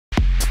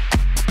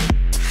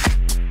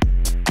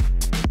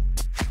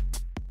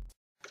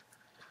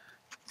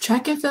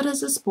Track and field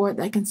is a sport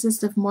that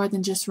consists of more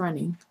than just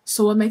running.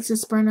 So what makes a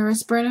sprinter a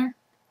sprinter?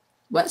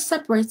 What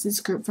separates this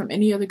group from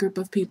any other group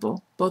of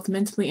people, both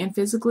mentally and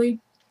physically?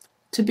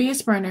 To be a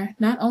sprinter,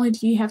 not only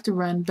do you have to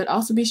run, but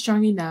also be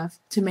strong enough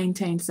to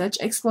maintain such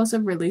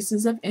explosive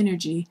releases of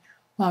energy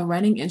while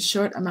running in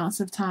short amounts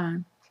of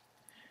time.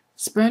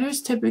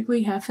 Sprinters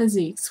typically have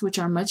physiques which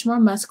are much more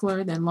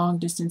muscular than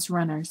long-distance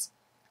runners.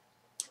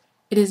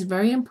 It is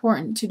very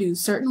important to do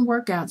certain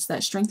workouts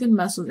that strengthen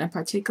muscles in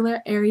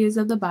particular areas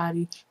of the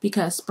body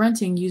because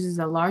sprinting uses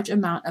a large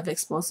amount of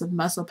explosive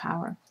muscle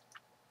power.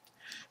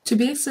 To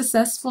be a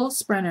successful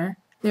sprinter,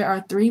 there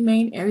are three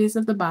main areas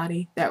of the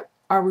body that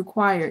are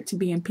required to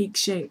be in peak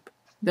shape.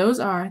 Those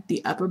are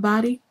the upper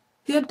body,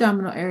 the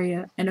abdominal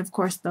area, and of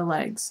course the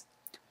legs.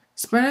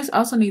 Sprinters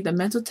also need the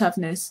mental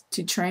toughness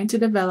to train to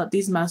develop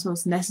these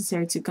muscles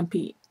necessary to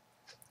compete.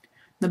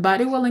 The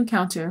body will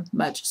encounter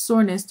much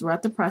soreness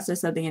throughout the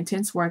process of the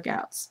intense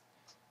workouts.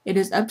 It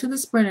is up to the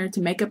sprinter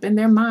to make up in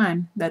their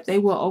mind that they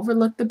will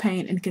overlook the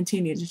pain and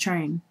continue to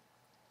train.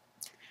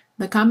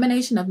 The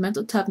combination of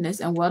mental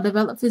toughness and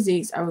well-developed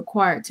physiques are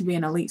required to be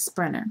an elite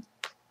sprinter.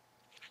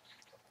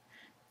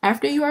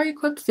 After you are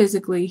equipped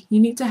physically, you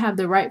need to have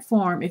the right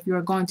form if you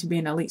are going to be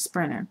an elite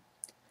sprinter.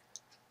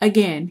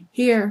 Again,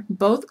 here,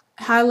 both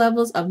high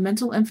levels of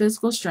mental and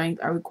physical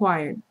strength are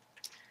required.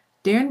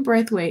 Darren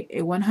Braithwaite,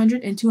 a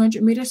 100 and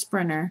 200 meter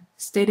sprinter,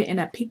 stated in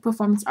a Peak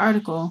Performance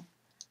article,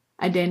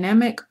 "A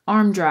dynamic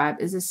arm drive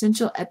is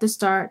essential at the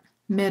start,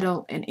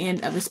 middle, and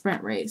end of a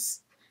sprint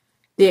race.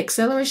 The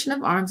acceleration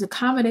of arms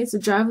accommodates the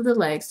drive of the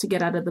legs to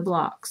get out of the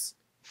blocks.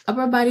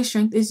 Upper body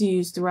strength is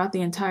used throughout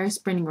the entire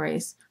sprinting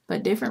race,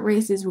 but different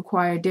races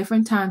require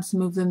different times to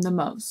move them the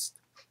most.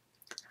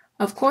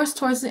 Of course,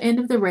 towards the end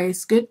of the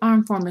race, good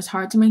arm form is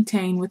hard to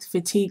maintain with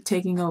fatigue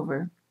taking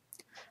over.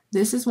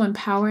 This is when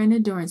power and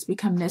endurance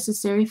become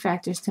necessary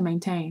factors to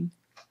maintain.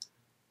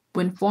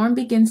 When form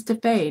begins to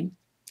fade,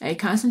 a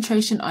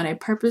concentration on a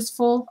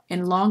purposeful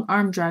and long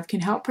arm drive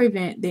can help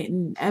prevent the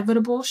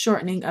inevitable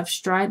shortening of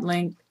stride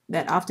length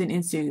that often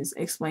ensues,"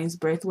 explains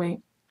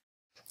Braithwaite.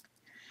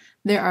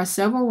 There are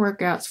several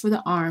workouts for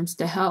the arms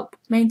to help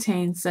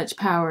maintain such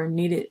power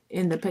needed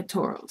in the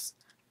pectorals,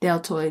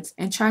 deltoids,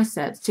 and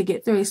triceps to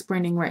get through a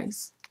sprinting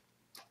race.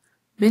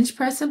 Bench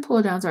press and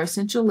pull downs are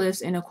essential lifts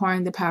in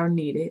acquiring the power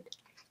needed.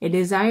 A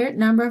desired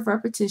number of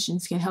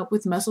repetitions can help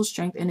with muscle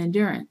strength and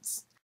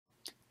endurance.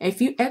 A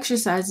few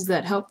exercises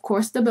that help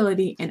core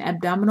stability and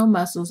abdominal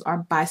muscles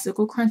are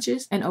bicycle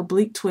crunches and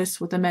oblique twists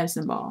with a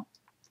medicine ball.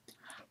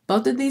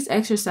 Both of these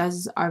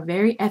exercises are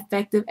very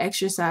effective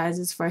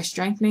exercises for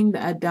strengthening the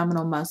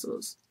abdominal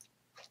muscles.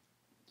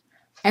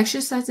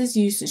 Exercises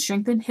used to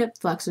strengthen hip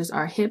flexors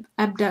are hip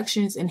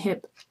abductions and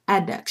hip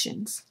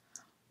adductions.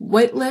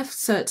 Weight lifts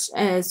such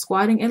as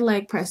squatting and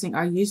leg pressing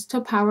are used to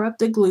power up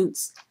the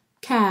glutes,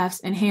 calves,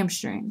 and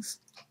hamstrings.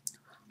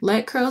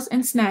 Leg curls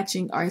and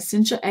snatching are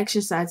essential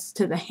exercises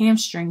to the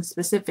hamstrings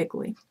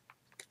specifically.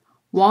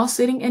 Wall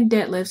sitting and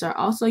deadlifts are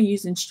also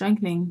used in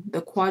strengthening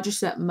the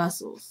quadricep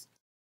muscles.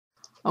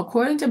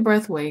 According to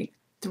Braithwaite,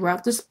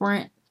 throughout the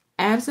sprint,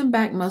 abs and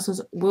back muscles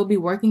will be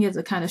working as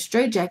a kind of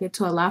straitjacket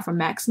to allow for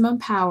maximum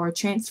power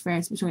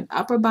transference between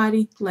upper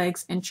body,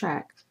 legs, and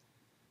track.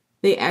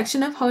 The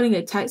action of holding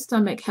a tight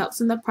stomach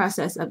helps in the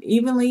process of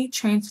evenly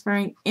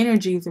transferring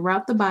energy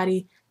throughout the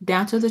body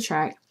down to the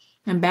track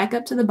and back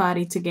up to the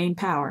body to gain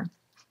power.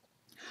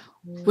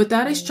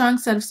 Without a strong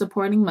set of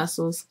supporting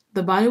muscles,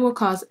 the body will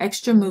cause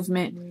extra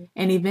movement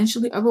and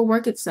eventually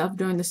overwork itself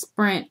during the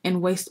sprint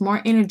and waste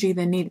more energy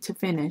than needed to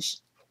finish.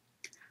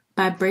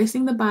 By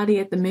bracing the body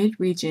at the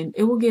mid-region,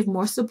 it will give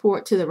more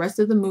support to the rest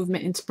of the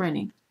movement in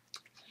sprinting.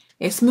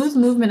 A smooth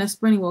movement of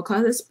sprinting will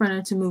cause a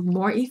sprinter to move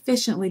more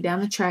efficiently down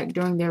the track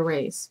during their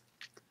race.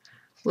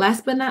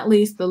 Last but not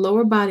least, the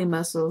lower body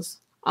muscles,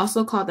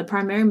 also called the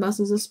primary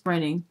muscles of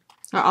sprinting,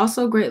 are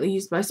also greatly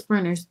used by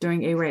sprinters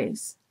during a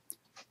race.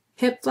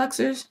 Hip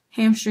flexors,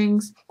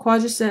 hamstrings,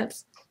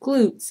 quadriceps,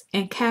 glutes,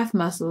 and calf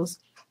muscles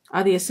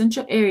are the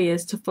essential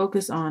areas to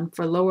focus on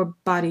for lower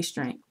body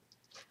strength.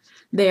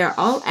 They are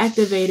all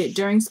activated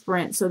during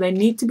sprints, so they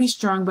need to be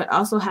strong but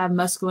also have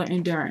muscular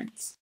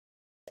endurance.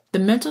 The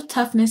mental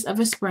toughness of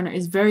a sprinter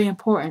is very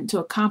important to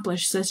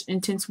accomplish such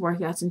intense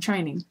workouts and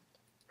training.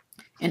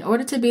 In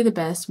order to be the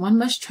best, one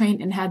must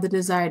train and have the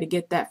desire to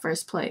get that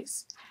first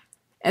place.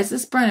 As a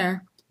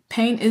sprinter,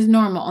 pain is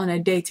normal on a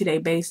day-to-day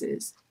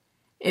basis.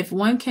 If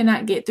one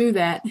cannot get through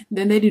that,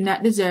 then they do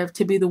not deserve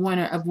to be the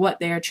winner of what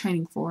they are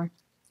training for.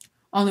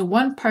 Only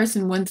one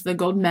person wins the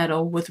gold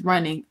medal with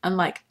running,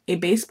 unlike a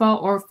baseball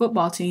or a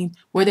football team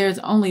where there is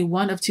only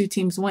one of two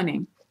teams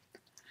winning.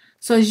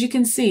 So as you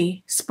can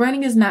see,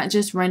 sprinting is not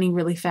just running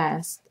really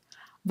fast.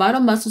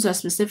 Vital muscles are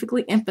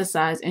specifically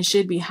emphasized and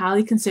should be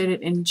highly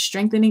considered in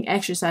strengthening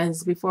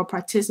exercises before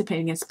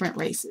participating in sprint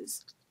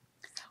races.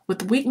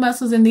 With weak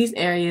muscles in these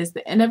areas,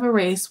 the end of a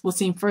race will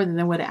seem further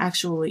than what it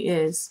actually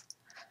is.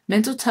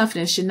 Mental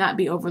toughness should not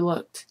be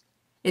overlooked.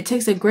 It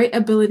takes a great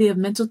ability of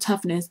mental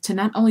toughness to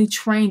not only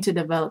train to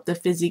develop the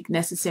physique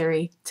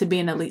necessary to be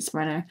an elite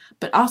sprinter,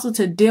 but also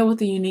to deal with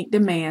the unique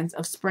demands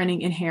of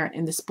sprinting inherent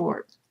in the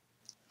sport.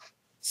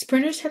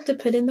 Sprinters have to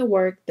put in the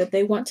work that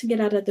they want to get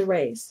out of the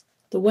race.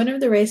 The winner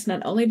of the race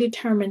not only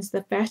determines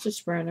the fastest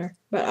sprinter,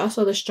 but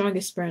also the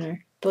strongest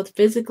sprinter, both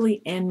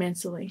physically and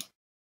mentally.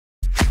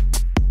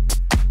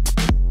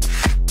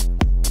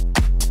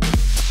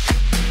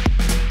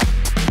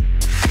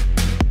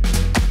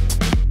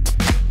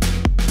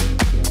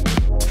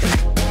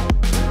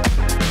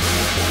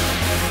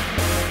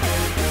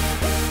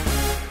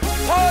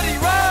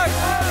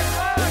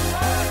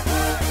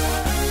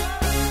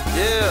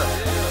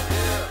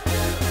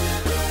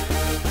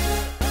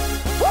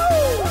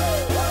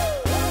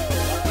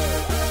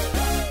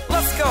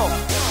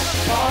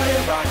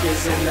 Party rock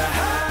is in the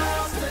house.